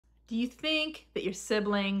Do you think that your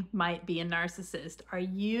sibling might be a narcissist? Are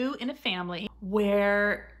you in a family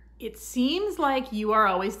where it seems like you are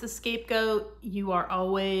always the scapegoat, you are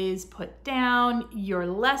always put down, you're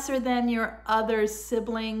lesser than your other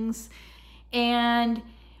siblings, and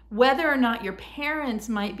whether or not your parents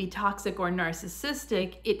might be toxic or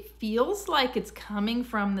narcissistic, it feels like it's coming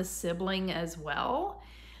from the sibling as well?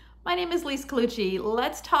 My name is Lise Colucci.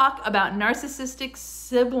 Let's talk about narcissistic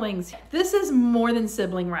siblings. This is more than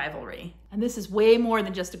sibling rivalry, and this is way more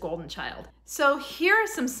than just a golden child. So here are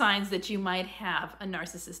some signs that you might have a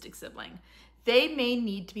narcissistic sibling. They may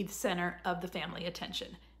need to be the center of the family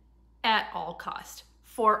attention at all cost,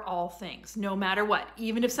 for all things, no matter what.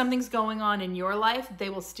 Even if something's going on in your life, they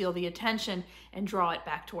will steal the attention and draw it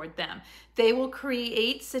back toward them. They will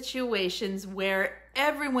create situations where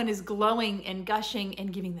everyone is glowing and gushing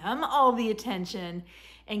and giving them all the attention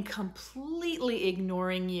and completely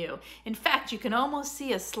ignoring you. In fact, you can almost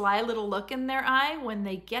see a sly little look in their eye when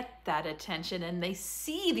they get that attention and they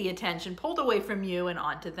see the attention pulled away from you and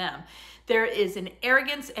onto them. There is an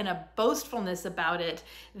arrogance and a boastfulness about it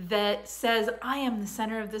that says, I am the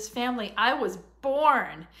center of this family. I was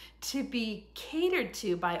born to be catered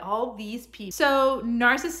to by all these people. So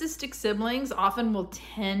narcissistic siblings often will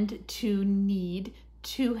tend to need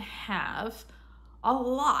to have a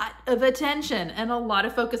lot of attention and a lot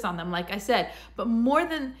of focus on them, like I said, but more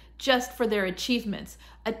than just for their achievements,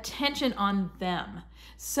 attention on them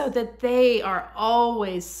so that they are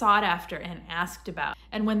always sought after and asked about.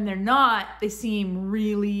 And when they're not, they seem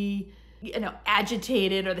really,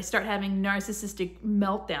 agitated, or they start having narcissistic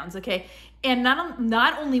meltdowns, okay? And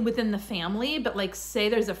not only within the family, but like say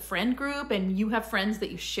there's a friend group and you have friends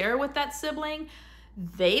that you share with that sibling,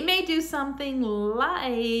 they may do something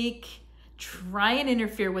like try and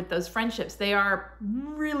interfere with those friendships. They are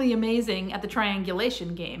really amazing at the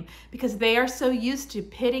triangulation game because they are so used to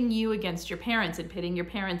pitting you against your parents and pitting your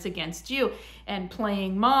parents against you and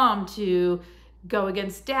playing mom to go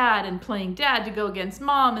against dad and playing dad to go against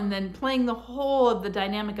mom and then playing the whole of the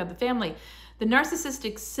dynamic of the family. The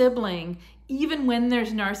narcissistic sibling, even when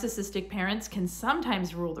there's narcissistic parents, can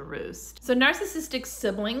sometimes rule the roost. So narcissistic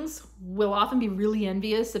siblings will often be really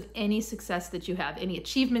envious of any success that you have, any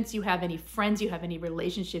achievements you have, any friends you have, any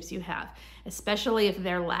relationships you have, especially if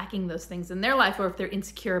they're lacking those things in their life or if they're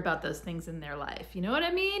insecure about those things in their life. You know what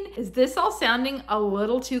I mean? Is this all sounding a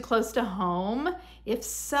little too close to home? If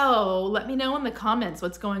so, let me know in the comments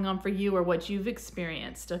what's going on for you or what you've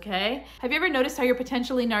experienced, okay? Have you ever noticed how your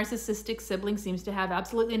potentially narcissistic sibling seems to have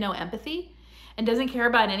absolutely no empathy and doesn't care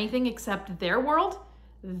about anything except their world,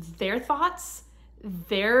 their thoughts,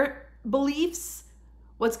 their beliefs,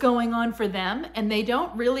 what's going on for them, and they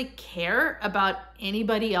don't really care about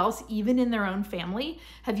anybody else, even in their own family?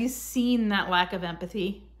 Have you seen that lack of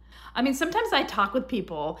empathy? I mean, sometimes I talk with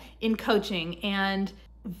people in coaching and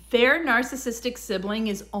their narcissistic sibling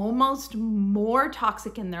is almost more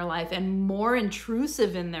toxic in their life and more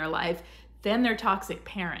intrusive in their life than their toxic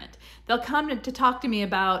parent. They'll come to talk to me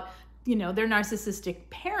about their narcissistic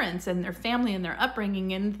parents and their family and their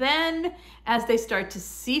upbringing. And then as they start to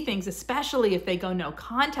see things, especially if they go no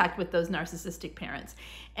contact with those narcissistic parents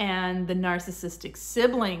and the narcissistic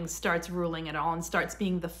sibling starts ruling it all and starts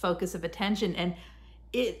being the focus of attention, and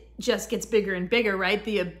it just gets bigger and bigger, right?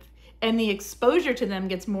 And the exposure to them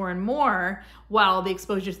gets more and more while the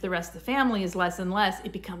exposure to the rest of the family is less and less.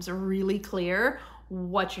 It becomes really clear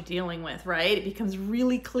what you're dealing with, right? It becomes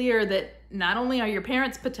really clear that not only are your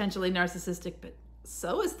parents potentially narcissistic, but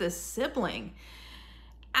so is this sibling.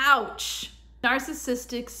 Ouch.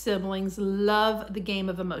 Narcissistic siblings love the game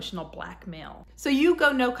of emotional blackmail. So you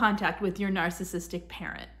go no contact with your narcissistic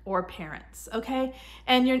parent or parents, okay?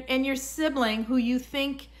 And your sibling, who you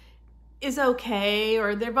think is okay,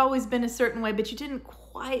 or they've always been a certain way, but you didn't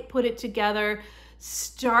quite put it together,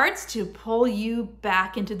 starts to pull you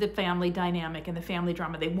back into the family dynamic and the family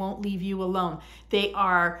drama. They won't leave you alone. They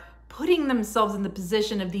are putting themselves in the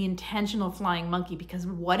position of the intentional flying monkey, because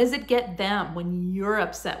what does it get them when you're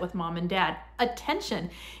upset with mom and dad?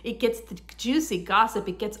 Attention. It gets the juicy gossip.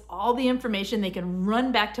 It gets all the information they can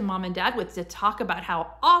run back to mom and dad with to talk about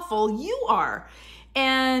how awful you are.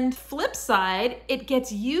 And flip side, it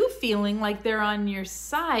gets you feeling like they're on your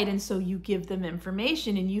side. And so you give them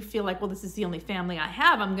information and you feel like, well, this is the only family I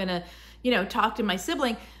have. I'm gonna, talk to my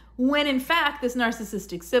sibling. When in fact, this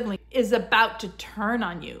narcissistic sibling is about to turn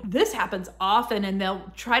on you. This happens often, and they'll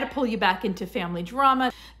try to pull you back into family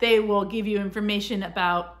drama. They will give you information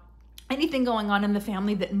about anything going on in the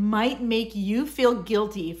family that might make you feel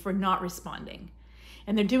guilty for not responding.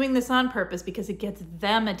 And they're doing this on purpose because it gets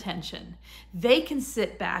them attention. They can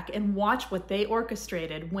sit back and watch what they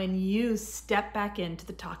orchestrated when you step back into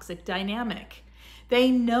the toxic dynamic. They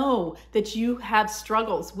know that you have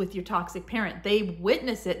struggles with your toxic parent. They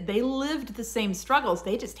witness it. They lived the same struggles.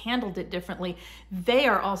 They just handled it differently. They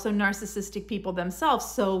are also narcissistic people themselves,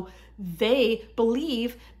 so they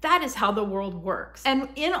believe that is how the world works. And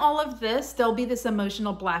in all of this, there'll be this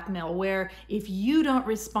emotional blackmail where if you don't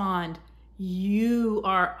respond, you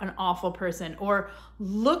are an awful person, or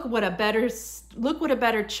look what a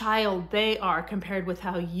better child they are compared with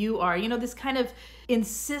how you are. You know, this kind of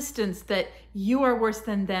insistence that you are worse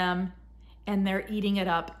than them, and they're eating it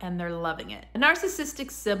up and they're loving it. A narcissistic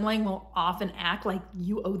sibling will often act like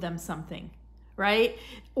you owe them something, right?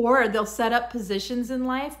 Or they'll set up positions in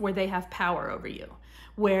life where they have power over you,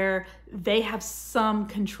 where they have some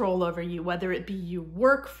control over you, whether it be you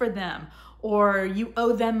work for them, or you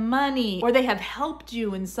owe them money, or they have helped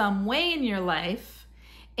you in some way in your life.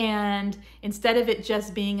 And instead of it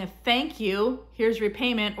just being a thank you, here's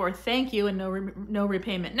repayment, or thank you and no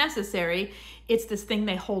repayment necessary, it's this thing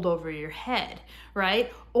they hold over your head,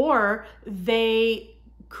 right? Or they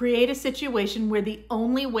create a situation where the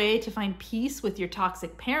only way to find peace with your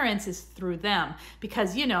toxic parents is through them,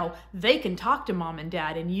 because, you know, they can talk to mom and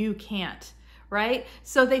dad and you can't, right?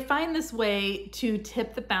 So they find this way to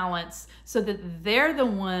tip the balance so that they're the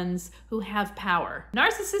ones who have power.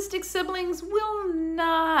 Narcissistic siblings will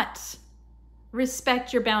not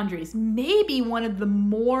respect your boundaries. Maybe one of the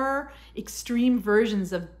more extreme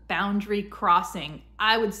versions of boundary crossing,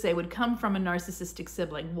 I would say, would come from a narcissistic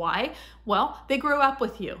sibling. Why? Well, they grew up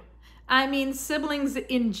with you. I mean, siblings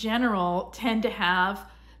in general tend to have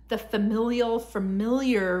the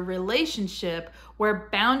familiar relationship where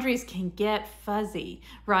boundaries can get fuzzy,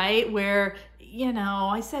 right? Where, you know,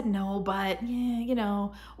 I said no, but yeah, you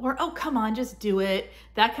know, or oh, come on, just do it.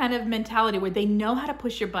 That kind of mentality where they know how to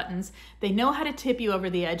push your buttons. They know how to tip you over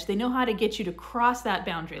the edge. They know how to get you to cross that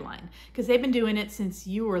boundary line because they've been doing it since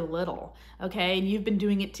you were little, okay? And you've been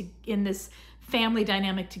doing it in this family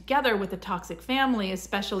dynamic together with a toxic family,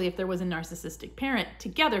 especially if there was a narcissistic parent,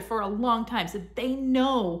 together for a long time. So they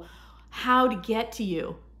know how to get to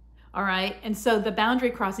you, all right? And so the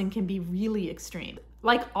boundary crossing can be really extreme.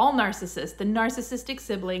 Like all narcissists, the narcissistic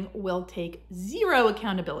sibling will take zero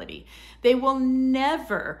accountability. They will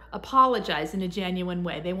never apologize in a genuine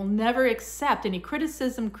way. They will never accept any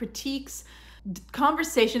criticism, critiques,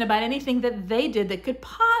 conversation about anything that they did that could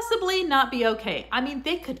possibly not be okay. I mean,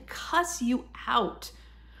 they could cuss you out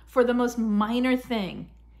for the most minor thing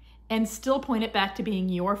and still point it back to being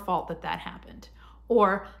your fault that that happened.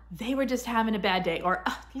 Or they were just having a bad day, or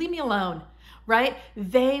leave me alone, right?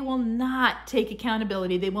 They will not take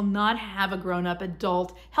accountability. They will not have a grown-up,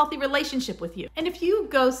 adult, healthy relationship with you. And if you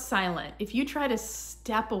go silent, if you try to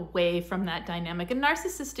step away from that dynamic, a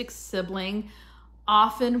narcissistic sibling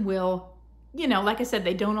often will, you know, like I said,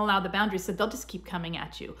 they don't allow the boundaries, so they'll just keep coming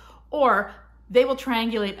at you. Or they will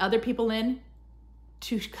triangulate other people in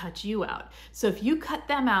to cut you out. So if you cut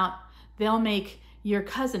them out, they'll make your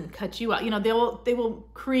cousin cut you out. You know, they will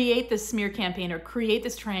create this smear campaign or create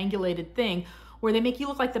this triangulated thing where they make you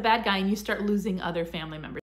look like the bad guy and you start losing other family members.